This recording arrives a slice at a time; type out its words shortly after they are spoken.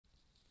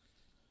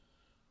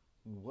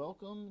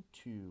Welcome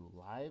to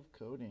live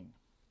coding.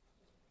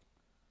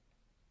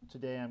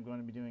 Today I'm going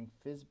to be doing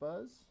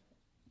FizzBuzz,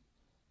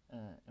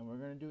 and we're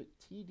going to do it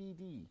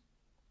TDD.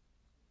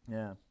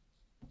 Yeah,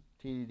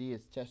 TDD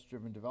is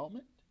test-driven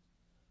development.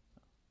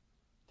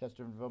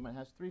 Test-driven development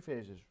has three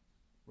phases: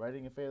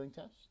 writing a failing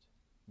test,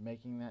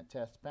 making that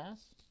test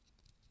pass,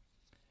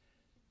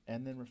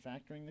 and then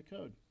refactoring the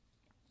code.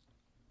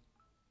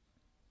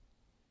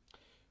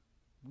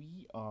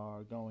 We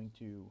are going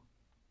to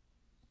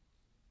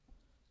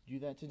do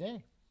that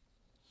today.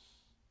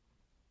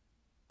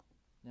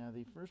 Now,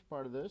 the first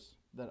part of this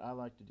that I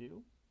like to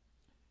do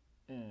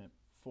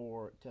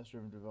for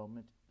test-driven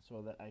development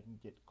so that I can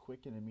get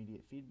quick and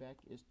immediate feedback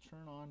is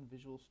turn on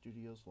Visual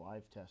Studio's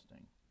live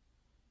testing,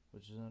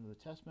 which is under the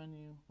test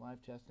menu,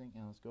 live testing,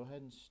 and let's go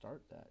ahead and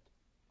start that.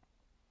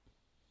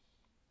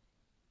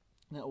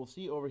 Now, we'll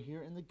see over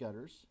here in the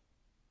gutters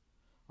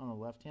on the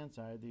left-hand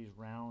side, these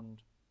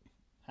round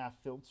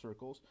half-filled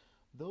circles.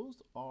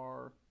 Those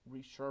are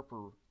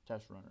ReSharper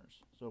test runners.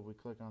 So if we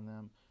click on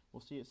them,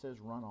 we'll see it says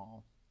run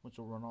all, which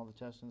will run all the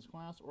tests in this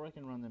class, or I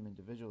can run them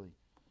individually.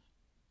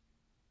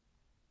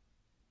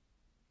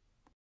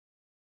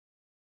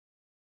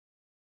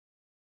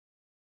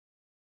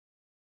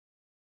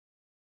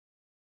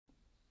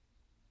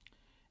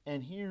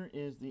 And here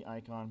is the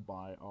icon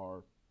by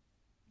our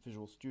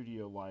Visual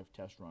Studio live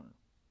test runner,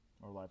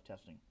 or live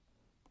testing.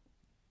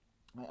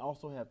 I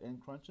also have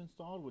nCrunch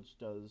installed, which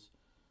does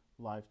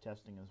live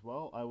testing as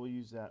well. I will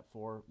use that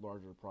for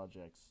larger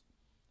projects.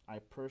 I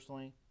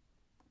personally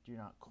do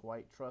not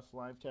quite trust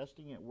live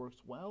testing. It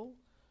works well,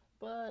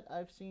 but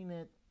I've seen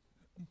it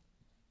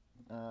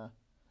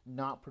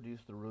not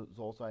produce the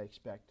results I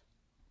expect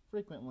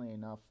frequently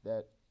enough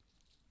that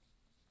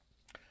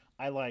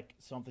I like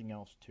something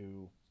else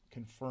to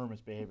confirm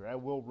its behavior. I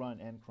will run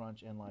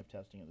nCrunch and live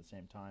testing at the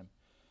same time,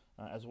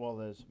 as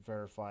well as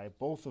verify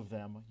both of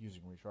them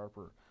using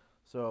ReSharper.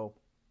 So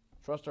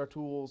trust our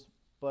tools,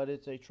 but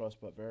it's a trust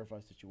but verify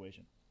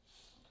situation.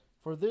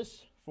 For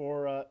this,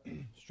 for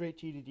straight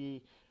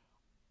TDD,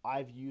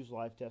 I've used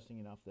live testing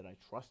enough that I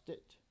trust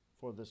it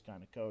for this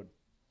kind of code.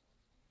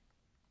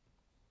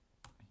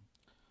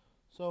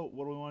 So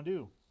what do we want to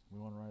do? We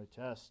want to write a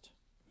test.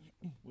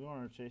 We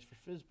want to chase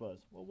for FizzBuzz.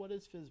 Well, what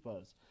is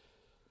FizzBuzz?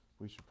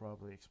 We should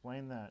probably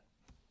explain that.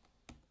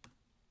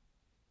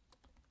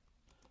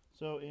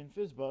 So in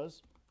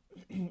FizzBuzz,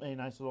 a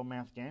nice little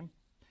math game,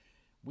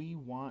 we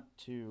want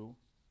to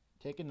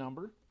take a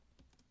number.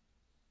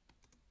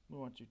 We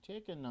want to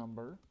take a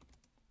number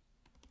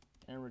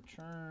and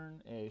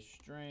return a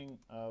string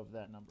of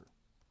that number.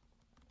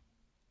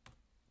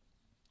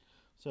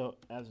 So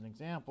as an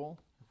example,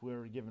 if we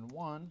were given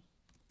 1,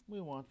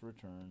 we want to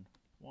return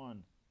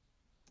 1.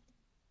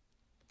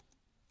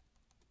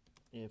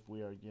 If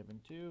we are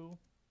given 2,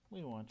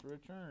 we want to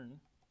return,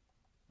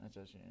 that's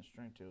actually a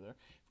string 2 there.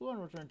 If we want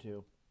to return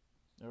 2,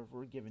 or if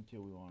we're given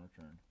 2, we want to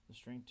return the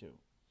string 2.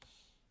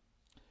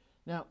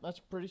 Now, that's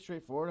pretty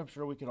straightforward. I'm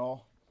sure we could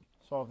all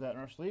solve that in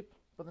our sleep.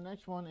 But the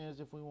next one is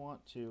if we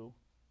want to,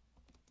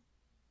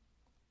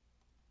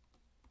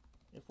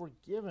 if we're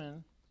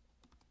given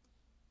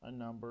a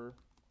number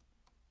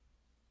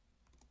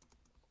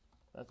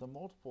that's a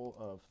multiple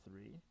of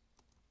 3,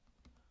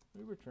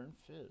 we return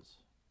fizz.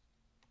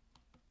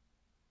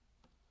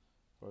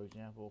 For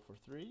example, for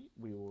 3,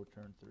 we will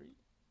return 3.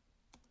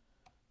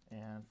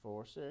 And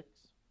for 6,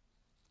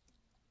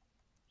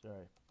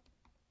 sorry,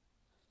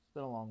 it's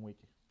been a long week.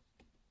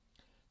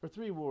 For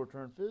 3, we'll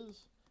return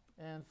fizz,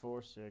 and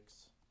for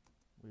 6,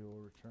 we will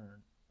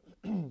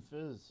return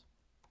fizz.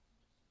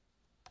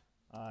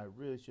 I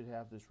really should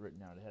have this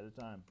written out ahead of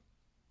time,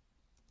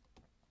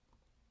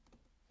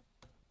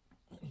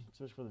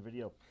 especially for the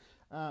video.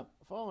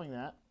 Following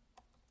that,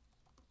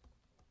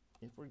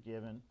 if we're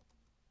given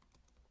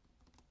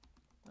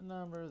a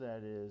number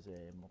that is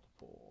a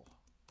multiple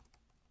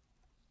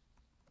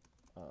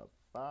of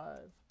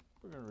 5,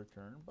 we're going to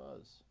return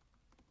buzz.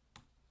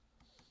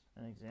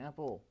 An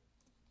example: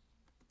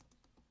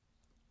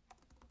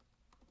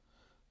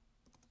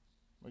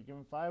 we're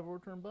given 5, we'll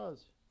return buzz.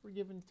 If we're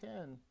given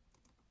 10,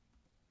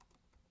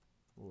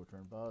 we'll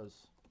return buzz.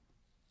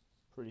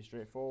 Pretty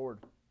straightforward.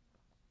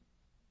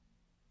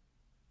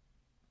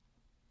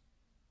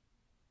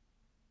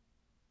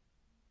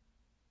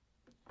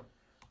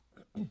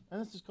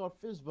 And this is called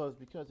FizzBuzz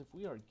because if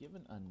we are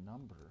given a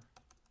number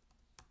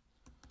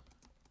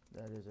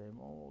that is a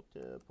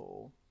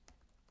multiple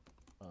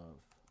of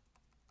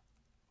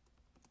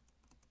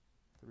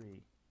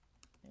 3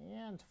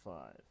 and 5,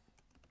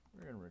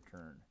 we're going to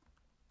return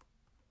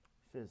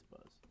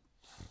FizzBuzz.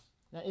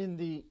 Now, in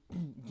the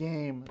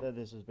game that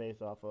this is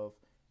based off of,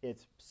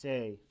 it's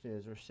say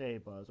fizz or say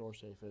buzz or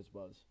say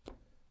FizzBuzz.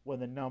 When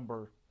the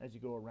number, as you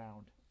go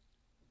around,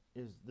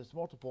 is this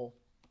multiple.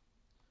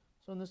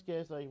 So in this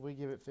case, like if we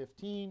give it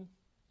 15,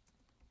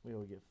 we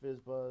will get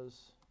FizzBuzz.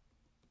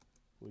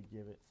 If we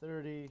give it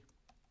 30,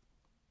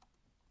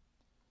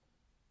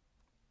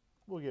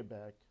 we'll get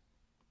back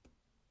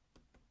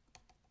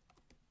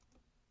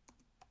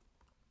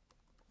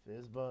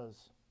FizzBuzz.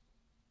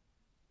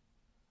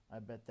 I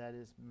bet that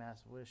is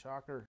massively a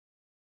shocker.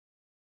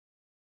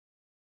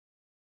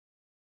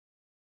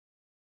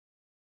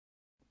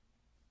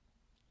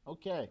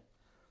 Okay,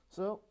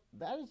 so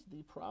that is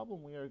the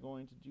problem we are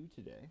going to do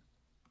today.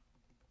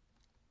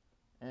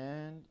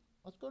 And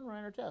let's go and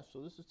run our test.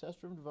 So this is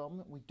test-driven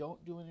development. We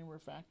don't do any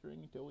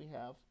refactoring until we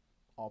have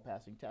all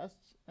passing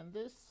tests. And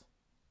this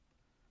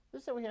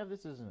that we have,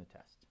 this isn't a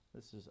test.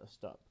 This is a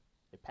stub.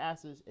 It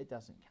passes, it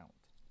doesn't count.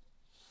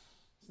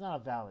 It's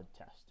not a valid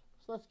test.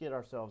 So let's get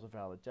ourselves a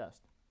valid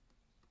test.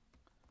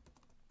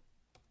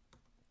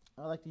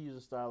 I like to use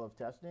a style of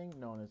testing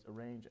known as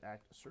arrange,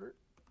 act, assert,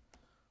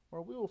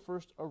 where we will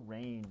first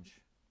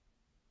arrange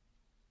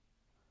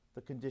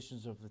the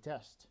conditions of the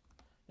test.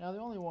 Now the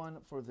only one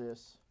for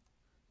this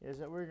is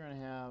that we're going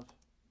to have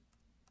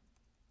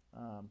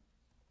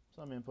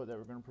some input that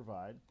we're going to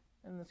provide.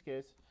 In this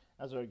case,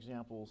 as our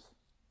examples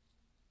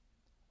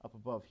up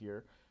above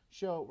here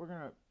show, we're going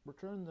to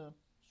return the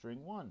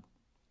string 1.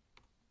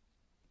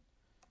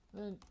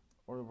 Then,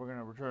 or we're going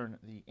to return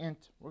the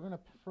int. We're going to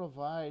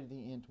provide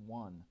the int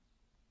 1.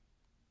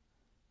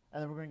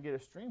 And then we're going to get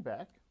a string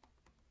back.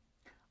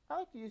 I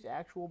like to use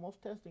actual.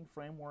 Most testing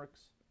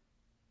frameworks,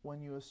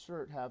 when you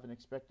assert, have an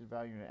expected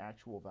value and an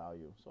actual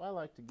value. So I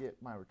like to get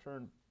my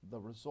return, the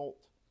result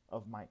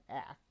of my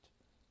act,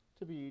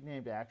 to be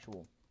named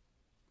actual.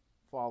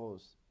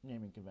 Follows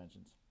naming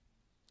conventions.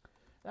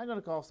 And I'm going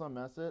to call some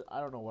method. I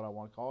don't know what I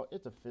want to call it.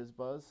 It's a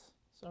FizzBuzz,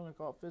 so I'm going to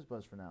call it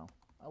FizzBuzz for now.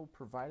 I will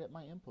provide it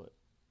my input.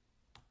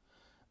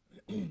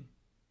 And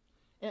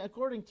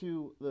according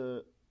to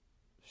the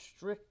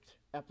strict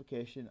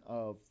application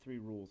of 3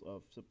 rules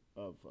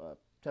of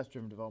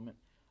test-driven development,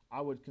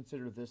 I would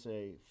consider this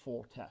a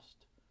full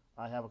test.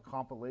 I have a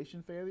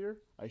compilation failure.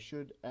 I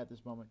could at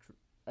this moment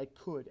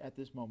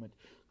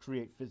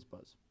create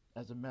FizzBuzz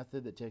as a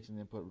method that takes an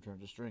input,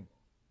 returns a string.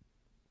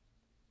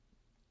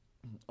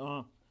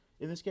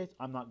 In this case,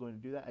 I'm not going to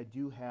do that. I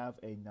do have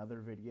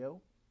another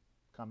video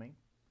coming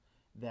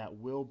that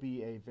will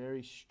be a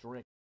very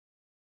strict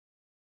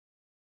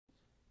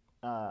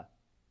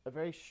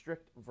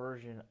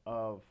version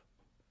of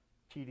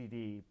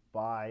TDD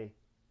by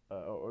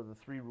or the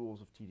 3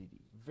 rules of TDD.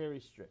 Very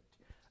strict.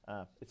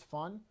 It's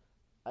fun.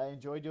 I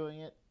enjoy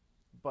doing it,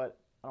 but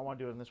I don't want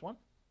to do it in this one.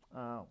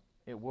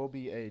 It will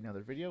be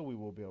another video. We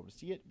will be able to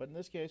see it. But in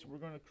this case, we're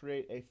going to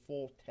create a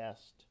full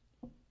test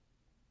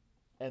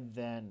and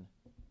then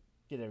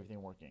get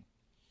everything working.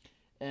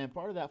 And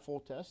part of that full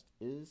test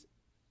is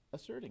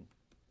asserting.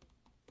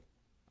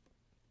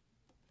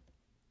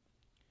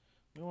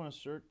 We want to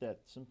assert that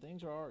some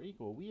things are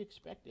equal. We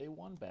expect a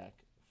 1 back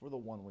for the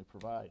 1 we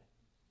provide.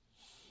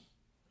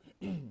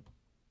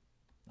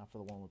 Not for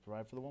the 1 we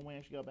provide, for the 1 we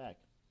actually got back.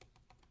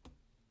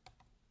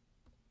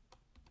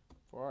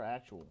 For our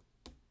actual.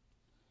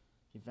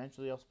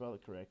 Eventually I'll spell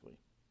it correctly.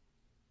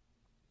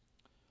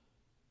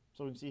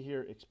 So we can see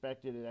here,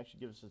 expected, it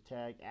actually gives us a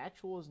tag.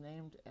 Actual is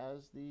named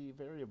as the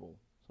variable.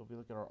 So if we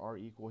look at our R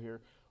equal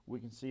here, we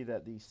can see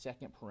that the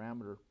second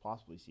parameter,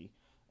 possibly C,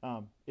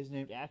 is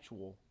named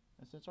actual.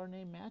 And since our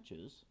name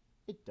matches,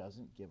 it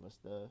doesn't give us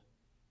the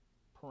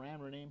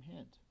parameter name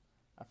hint.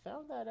 I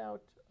found that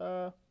out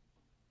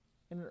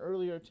in an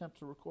earlier attempt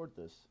to record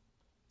this.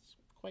 It's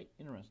quite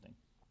interesting.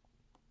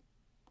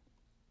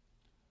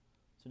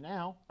 So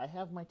now I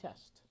have my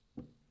test.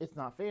 It's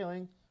not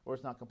failing or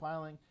it's not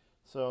compiling,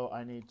 so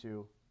I need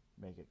to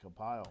make it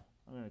compile.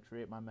 I'm going to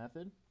create my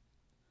method,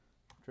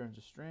 returns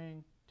a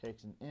string,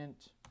 takes an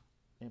int,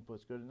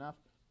 input's good enough,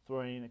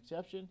 throwing an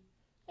exception.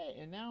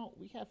 Hey, and now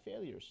we have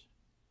failures.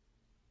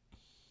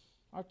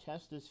 Our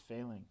test is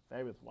failing.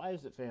 Fabulous. Why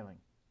is it failing?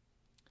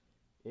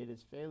 It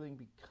is failing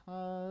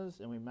because,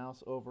 and we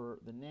mouse over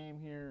the name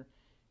here,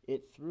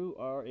 it threw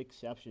our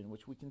exception,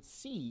 which we can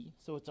see.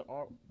 So it's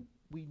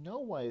we know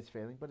why it's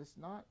failing, but it's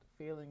not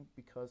failing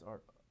because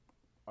our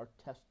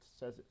test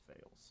says it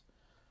fails.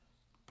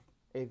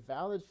 A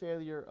valid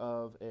failure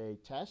of a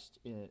test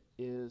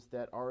is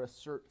that our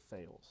assert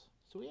fails.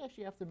 So we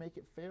actually have to make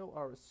it fail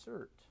our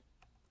assert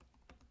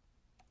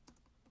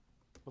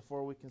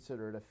before we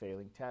consider it a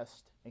failing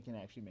test and can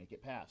actually make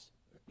it pass.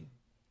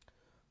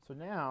 So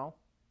now,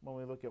 when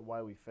we look at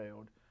why we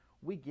failed,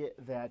 we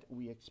get that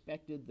we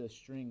expected the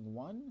string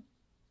 1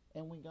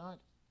 and we got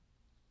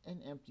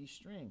an empty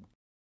string.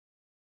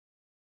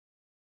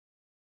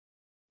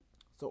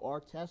 So our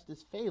test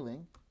is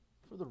failing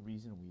for the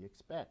reason we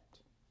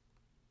expect.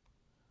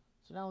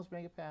 So now let's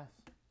make it pass.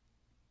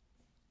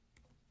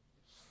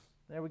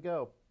 There we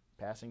go,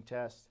 passing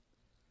test.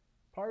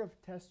 Part of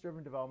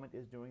test-driven development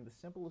is doing the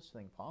simplest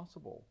thing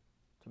possible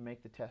to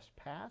make the test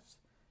pass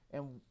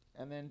and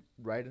then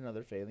write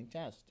another failing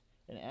test.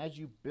 And as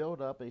you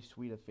build up a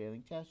suite of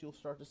failing tests, you'll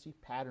start to see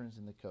patterns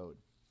in the code.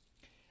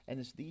 And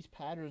it's these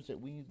patterns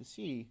that we need to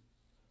see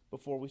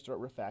before we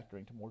start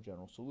refactoring to more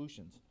general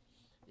solutions.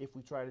 If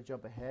we try to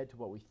jump ahead to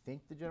what we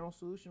think the general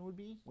solution would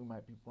be, we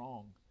might be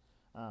wrong.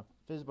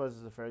 FizzBuzz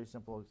is a fairly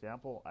simple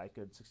example. I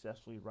could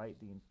successfully write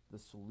the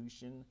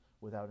solution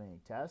without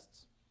any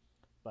tests.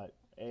 But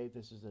A,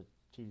 this is a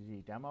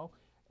TDD demo,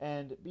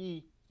 and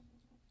B,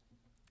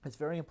 It's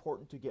very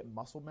important to get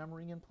muscle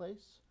memory in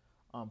place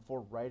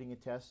for writing a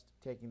test,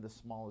 taking the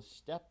smallest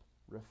step,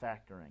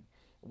 refactoring.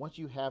 Once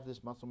you have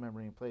this muscle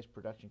memory in place,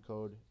 production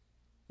code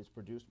is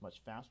produced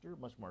much faster,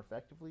 much more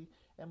effectively,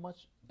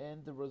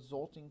 and the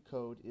resulting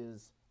code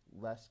is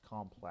less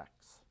complex.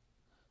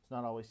 It's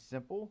not always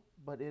simple,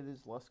 but it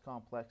is less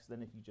complex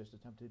than if you just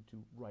attempted to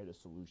write a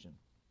solution.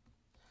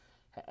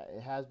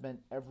 It has been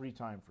every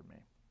time for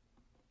me.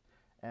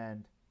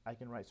 And I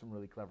can write some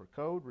really clever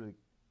code, really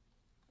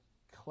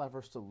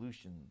clever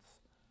solutions.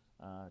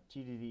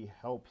 TDD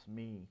helps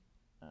me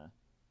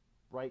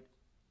write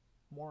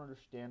more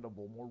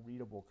understandable, more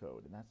readable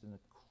code, and that's a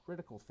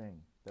critical thing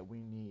that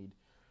we need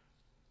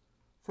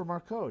from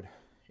our code,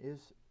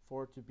 is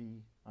for it to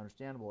be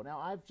understandable. Now,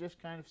 I've just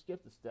kind of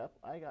skipped a step.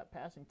 I got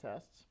passing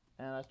tests,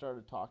 and I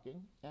started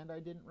talking, and I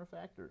didn't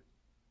refactor.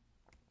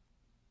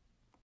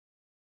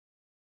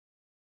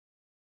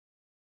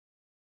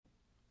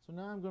 So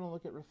now I'm going to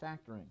look at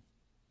refactoring.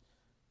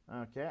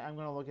 Okay, I'm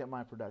going to look at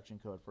my production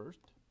code first.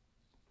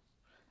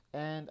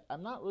 And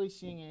I'm not really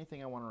seeing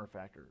anything I want to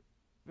refactor.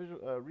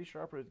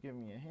 ReSharper is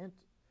giving me a hint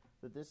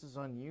that this is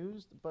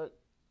unused, but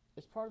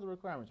it's part of the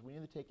requirements. We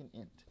need to take an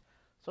int.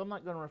 So I'm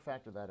not going to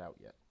refactor that out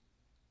yet.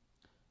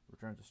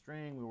 Returns a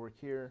string, we work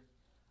here.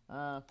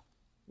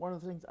 One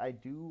of the things I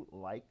do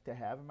like to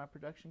have in my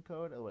production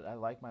code, I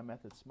like my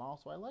methods small,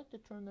 so I like to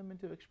turn them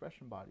into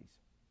expression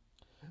bodies.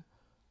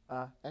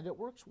 And it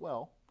works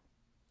well.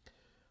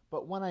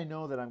 But when I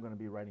know that I'm going to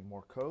be writing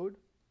more code,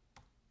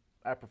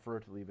 I prefer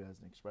to leave it as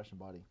an expression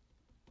body.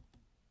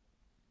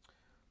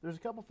 There's a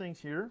couple things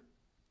here.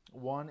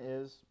 One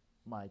is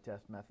my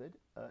test method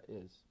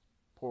is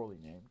poorly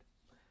named,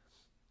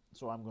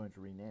 so I'm going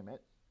to rename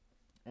it.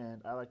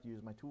 And I like to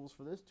use my tools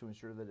for this to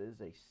ensure that it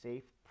is a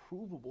safe,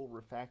 provable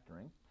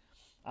refactoring.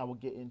 I will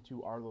get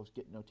into Arlo's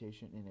Git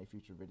notation in a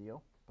future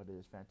video, but it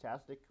is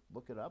fantastic.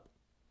 Look it up.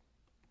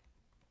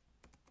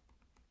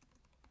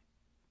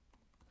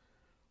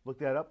 Look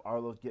that up.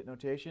 Arlo's Git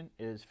notation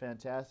is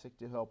fantastic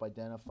to help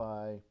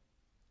identify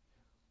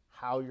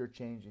how you're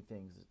changing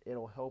things.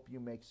 It'll help you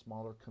make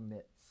smaller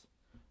commits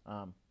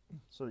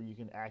so that you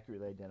can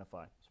accurately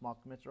identify. Small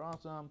commits are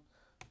awesome,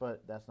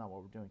 but that's not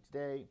what we're doing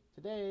today.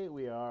 Today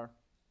we are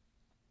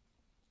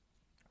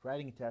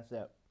writing a test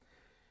that,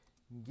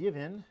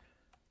 given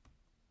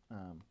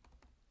an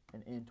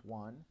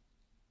int1,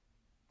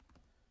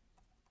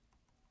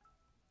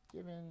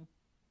 given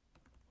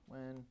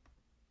when,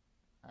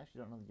 I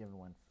actually don't know the given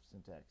when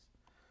syntax.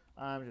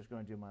 I'm just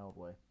going to do my old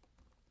way.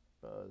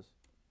 Buzz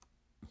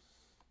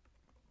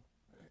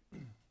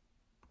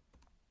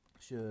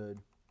should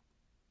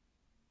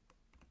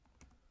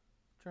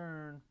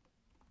return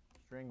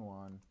string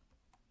 1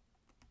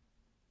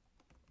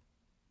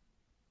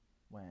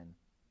 when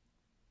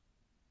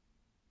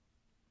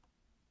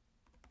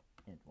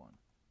int1.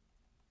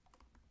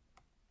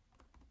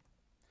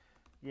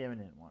 Given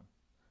int1.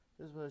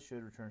 FizzBuzz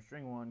should return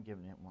string 1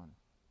 given int1.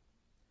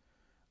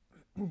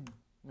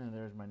 And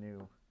there's my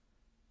new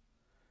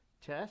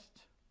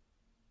test.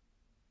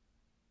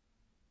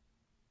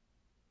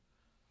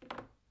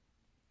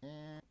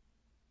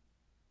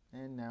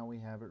 And now we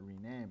have it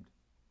renamed.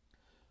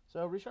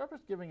 So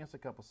ReSharper's giving us a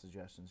couple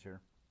suggestions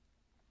here.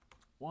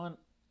 One,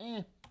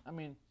 I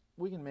mean,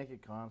 we can make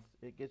it const.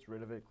 It gets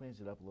rid of it,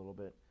 cleans it up a little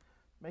bit,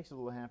 makes it a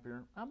little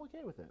happier. I'm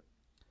okay with it.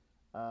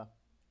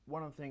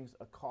 One of the things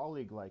a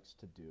colleague likes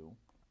to do,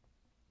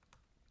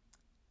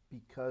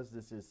 because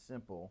this is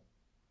simple,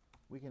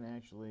 we can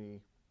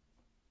actually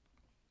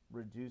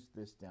reduce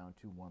this down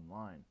to one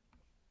line.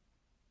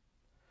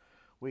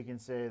 We can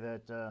say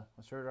that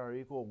assert r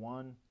equal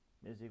 1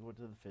 is equal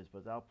to the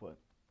FizzBuzz output.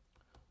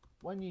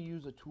 When you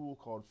use a tool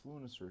called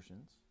fluent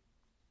assertions,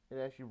 it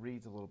actually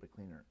reads a little bit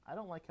cleaner. I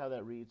don't like how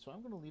that reads, so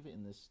I'm going to leave it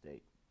in this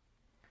state.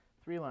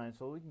 3 lines,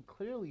 so we can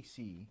clearly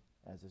see,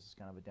 as this is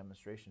kind of a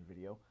demonstration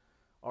video,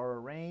 our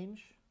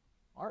arrange,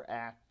 our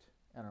act,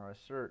 and our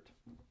assert.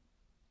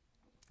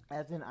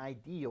 As an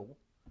ideal,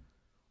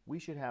 we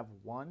should have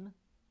one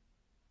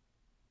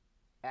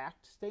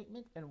act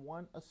statement and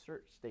one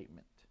assert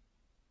statement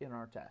in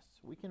our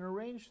tests. We can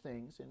arrange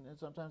things, and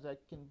sometimes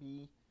that can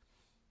be,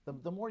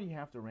 the more you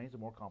have to arrange, the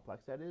more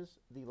complex that is,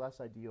 the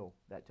less ideal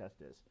that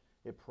test is.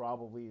 It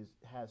probably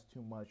has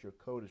too much. Your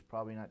code is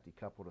probably not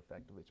decoupled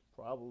effectively. It's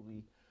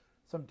probably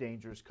some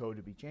dangerous code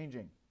to be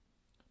changing.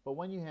 But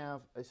when you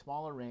have a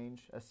smaller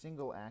range, a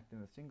single act,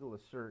 and a single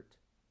assert,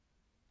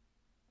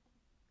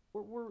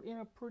 we're in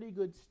a pretty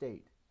good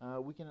state.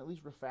 We can at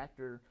least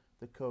refactor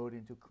the code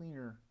into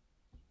cleaner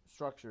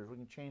structures. We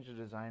can change the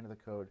design of the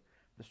code,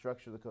 the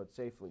structure of the code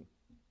safely.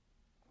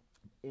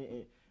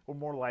 Or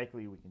more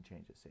likely, we can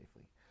change it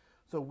safely.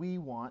 So we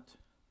want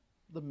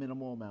the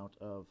minimal amount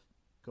of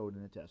code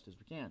in the test as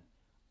we can.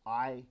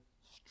 I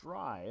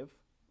strive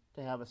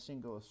to have a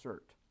single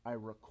assert. I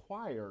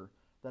require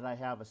that I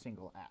have a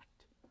single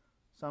act.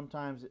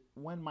 Sometimes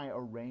when my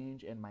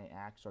arrange and my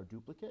acts are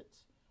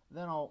duplicates,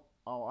 then I'll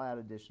add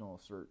additional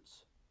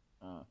asserts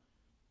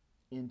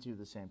into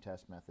the same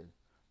test method,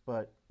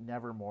 but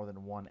never more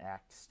than one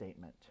act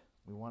statement.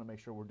 We want to make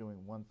sure we're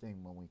doing one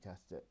thing when we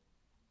test it.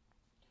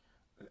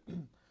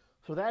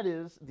 So that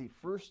is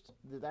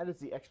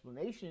the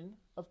explanation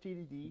of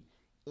TDD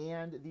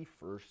and the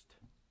first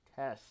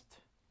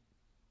test,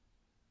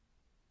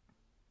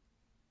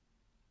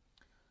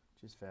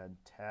 which is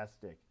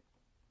fantastic.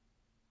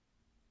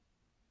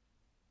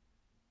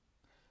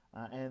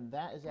 And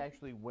that is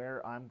actually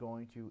where I'm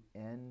going to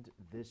end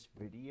this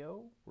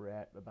video. We're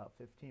at about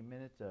 15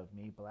 minutes of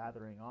me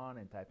blathering on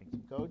and typing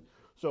some code.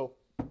 So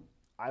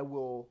I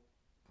will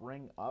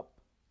bring up,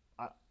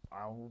 I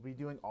will be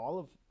doing all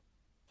of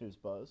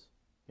FizzBuzz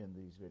in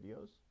these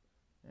videos,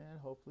 and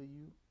hopefully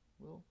you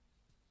will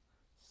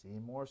see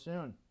more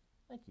soon.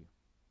 Thank you.